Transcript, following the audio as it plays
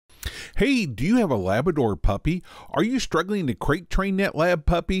Hey, do you have a Labrador puppy? Are you struggling to crate train that lab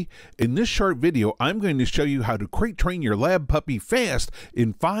puppy? In this short video, I'm going to show you how to crate train your lab puppy fast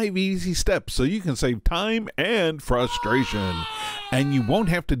in 5 easy steps so you can save time and frustration. And you won't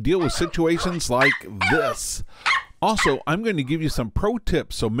have to deal with situations like this. Also, I'm going to give you some pro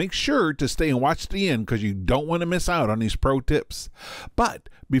tips, so make sure to stay and watch the end because you don't want to miss out on these pro tips. But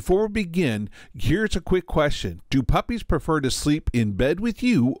before we begin, here's a quick question. Do puppies prefer to sleep in bed with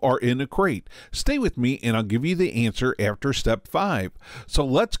you or in a crate? Stay with me and I'll give you the answer after step 5. So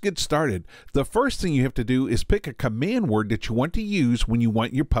let's get started. The first thing you have to do is pick a command word that you want to use when you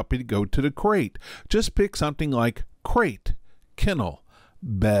want your puppy to go to the crate. Just pick something like crate, kennel,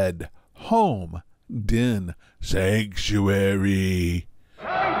 bed, home, den, sanctuary.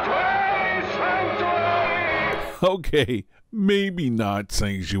 Okay, maybe not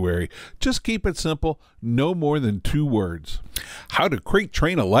sanctuary. Just keep it simple, no more than 2 words. How to crate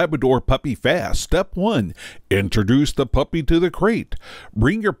train a Labrador puppy fast. Step 1. Introduce the puppy to the crate.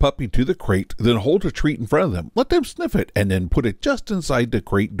 Bring your puppy to the crate, then hold a treat in front of them. Let them sniff it, and then put it just inside the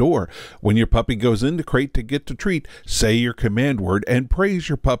crate door. When your puppy goes in the crate to get the treat, say your command word and praise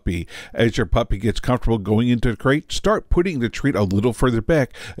your puppy. As your puppy gets comfortable going into the crate, start putting the treat a little further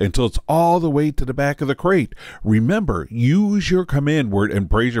back until it's all the way to the back of the crate. Remember, use your command word and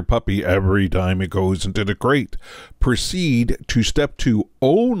praise your puppy every time it goes into the crate. Proceed to step 2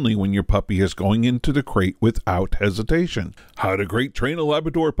 only when your puppy is going into the crate without hesitation. How to crate train a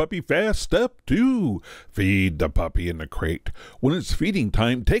Labrador puppy fast. Step 2. Feed the puppy in the crate. When it's feeding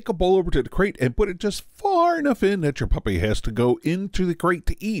time, take a bowl over to the crate and put it just far enough in that your puppy has to go into the crate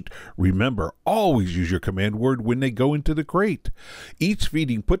to eat. Remember, always use your command word when they go into the crate. Each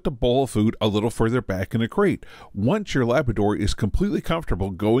feeding, put the bowl of food a little further back in the crate. Once your Labrador is completely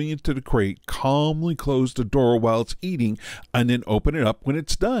comfortable going into the crate, calmly close the door while it's eating and then open it up when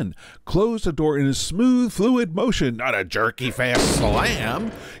it's done. Close the door in a smooth, fluid motion, not a jerky, fast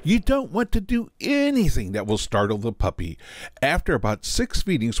slam. You don't want to do anything that will startle the puppy. After about 6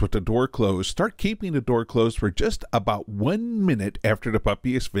 feedings with the door closed, start keeping the door closed for just about 1 minute after the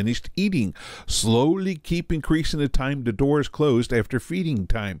puppy is finished eating. Slowly keep increasing the time the door is closed after feeding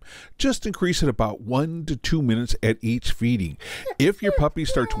time. Just increase it about 1 to 2 minutes at each feeding. If your puppy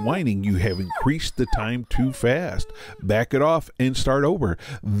starts whining, you have increased the time too fast. Back it off and start over.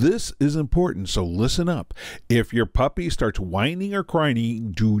 This is important, so listen up. If your puppy starts whining or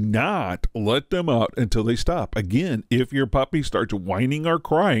crying, do not let them out until they stop. Again, if your puppy starts whining or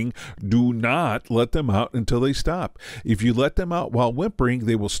crying, do not let them out until they stop. If you let them out while whimpering,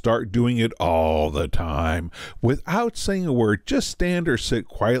 they will start doing it all the time. Without saying a word, just stand or sit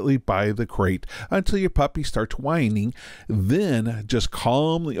quietly by the crate until your puppy starts whining. Then just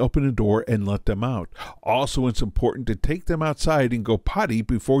calmly open the door and let them out. Also, it's important to take them outside and go potty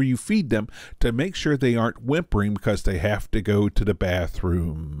before you feed them to make sure they aren't whimpering because they have to go to the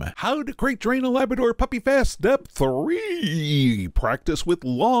bathroom. How to crate train a Labrador puppy fast. Step 3. Practice with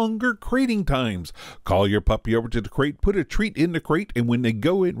longer crating times. Call your puppy over to the crate, put a treat in the crate, and when they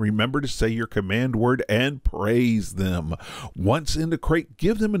go in, remember to say your command word and praise them. Once in the crate,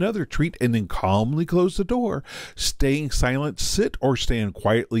 give them another treat and then calmly close the door. Staying silent, sit or stand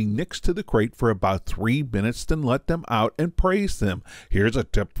quietly next to the crate for about 3 minutes, then let them out and praise them. Here's a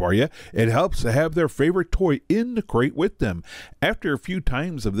tip for you. It helps to have their favorite toy in the crate with them. After a few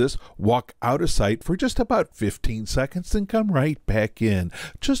times of this, walk out of sight for just about 15 seconds, then come right back in.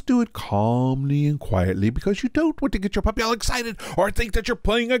 Just do it calmly and quietly because you don't want to get your puppy all excited or think that you're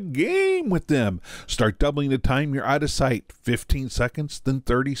playing a game with them. Start doubling the time you're out of sight. 15 seconds, then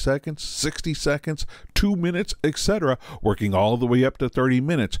 30 seconds, 60 seconds, 2 minutes, etc., working all the way up to 30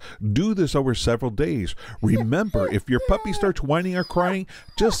 minutes. Do this over several days. Remember, if your puppy starts whining or crying,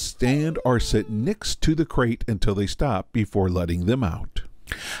 just stand or sit next to the crate until they stop before letting them out.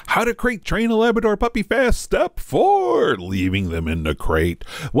 How to crate train a Labrador puppy fast. Step 4. Leaving them in the crate.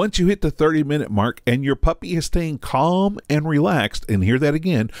 Once you hit the 30-minute mark and your puppy is staying calm and relaxed, and hear that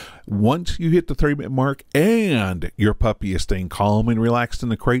again, once you hit the 30-minute mark and your puppy is staying calm and relaxed in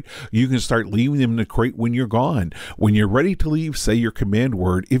the crate, you can start leaving them in the crate when you're gone. When you're ready to leave, say your command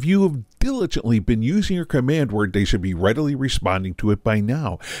word. If you have diligently been using your command word, they should be readily responding to it by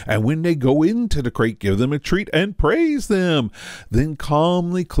now. And when they go into the crate, give them a treat and praise them. Then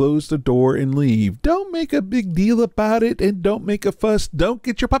calmly close the door and leave. Don't make a big deal about it and don't make a fuss. Don't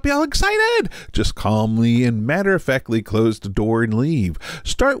get your puppy all excited. Just calmly and matter-of-factly close the door and leave.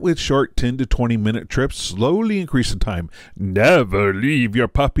 Start with short 10 to 20 minute trips. Slowly increase the time. Never leave your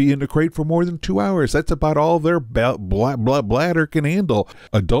puppy in the crate for more than 2 hours. That's about all their bladder can handle.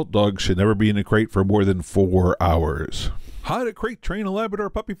 Adult dogs should never be in a crate for more than 4 hours. How to crate train a Labrador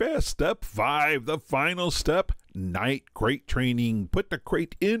puppy fast. Step 5, the final step. Night crate training. Put the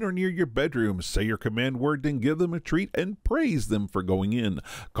crate in or near your bedroom. Say your command word, then give them a treat and praise them for going in.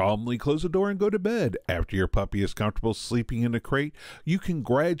 Calmly close the door and go to bed. After your puppy is comfortable sleeping in the crate, you can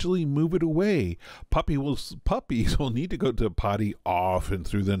gradually move it away. Puppies will need to go to the potty often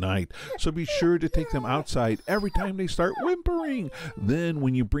through the night, so be sure to take them outside every time they start whimpering. Then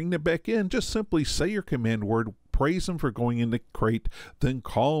when you bring them back in, just simply say your command word, praise them for going in the crate, then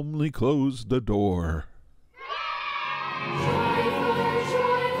calmly close the door.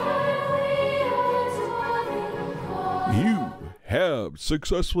 You have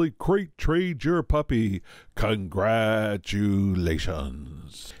successfully crate trained your puppy.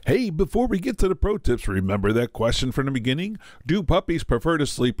 Congratulations. Hey, before we get to the pro tips, remember that question from the beginning? Do puppies prefer to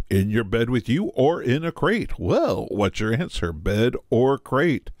sleep in your bed with you or in a crate? Well, what's your answer, bed or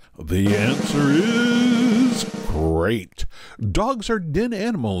crate? The answer is crate. Dogs are den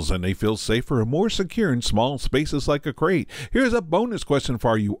animals and they feel safer and more secure in small spaces like a crate. Here's a bonus question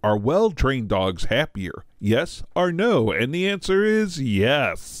for you. Are well-trained dogs happier? Yes or no? And the answer is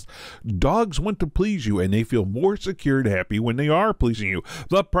yes. Dogs want to please you and they feel more secure and happy when they are pleasing you.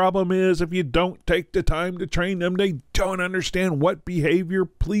 The problem is if you don't take the time to train them, they don't understand what behavior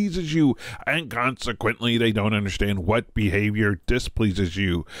pleases you, and consequently they don't understand what behavior displeases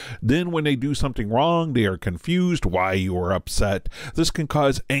you. Then when they do something wrong, they are confused why you are upset. This can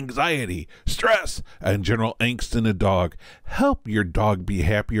cause anxiety, stress, and general angst in a dog. Help your dog be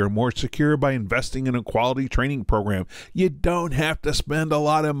happier and more secure by investing in a quality training program. You don't have to spend a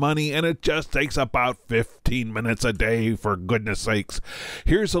lot of money, and it just takes about 15 minutes a day, for goodness sakes.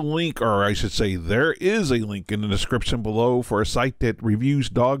 Here's a link, or I should say there is a link in the description below for a site that reviews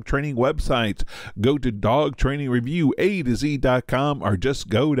dog training websites. Go to dogtrainingreview.com or just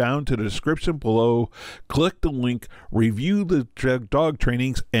go down to the description below, click the link, review the dog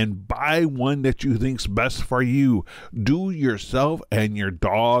trainings, and buy one that you think's best for you. Do yourself and your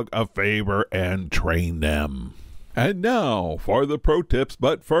dog a favor and train them. And now for the pro tips,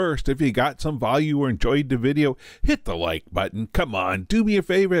 but first, if you got some value or enjoyed the video, hit the like button. Come on, do me a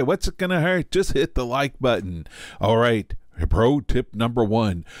favor. What's it gonna hurt? Just hit the like button. All right. Pro tip number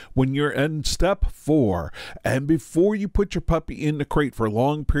 1, when you're in step 4, and before you put your puppy in the crate for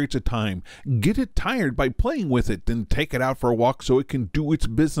long periods of time, get it tired by playing with it, then take it out for a walk so it can do its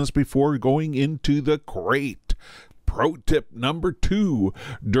business before going into the crate. Pro tip number 2,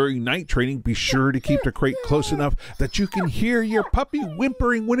 during night training, be sure to keep the crate close enough that you can hear your puppy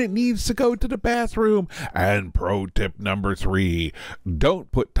whimpering when it needs to go to the bathroom. And pro tip number 3,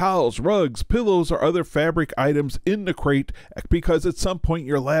 don't put towels, rugs, pillows, or other fabric items in the crate because at some point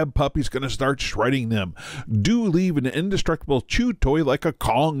your lab puppy's going to start shredding them. Do leave an indestructible chew toy like a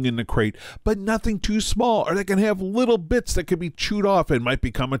Kong in the crate, but nothing too small, or they can have little bits that can be chewed off and might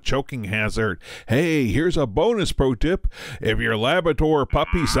become a choking hazard. Hey, here's a bonus pro tip. If your Labrador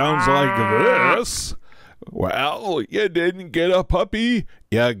puppy sounds like this, well, you didn't get a puppy,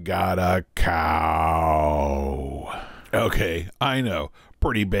 you got a cow. Okay, I know,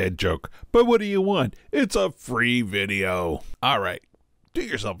 pretty bad joke, but what do you want? It's a free video. All right, do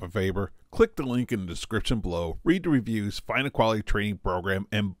yourself a favor. Click the link in the description below, read the reviews, find a quality training program,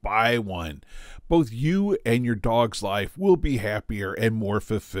 and buy one. Both you and your dog's life will be happier and more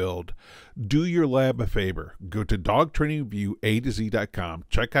fulfilled. Do your lab a favor. Go to dogtrainingreview.com,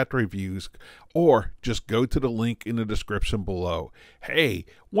 check out the reviews, or just go to the link in the description below. Hey,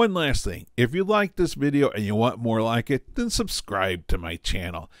 one last thing. If you like this video and you want more like it, then subscribe to my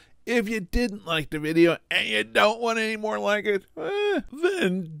channel. If you didn't like the video and you don't want any more like it,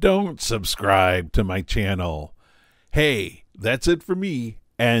 then don't subscribe to my channel. Hey, that's it for me,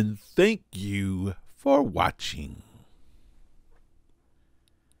 and thank you for watching.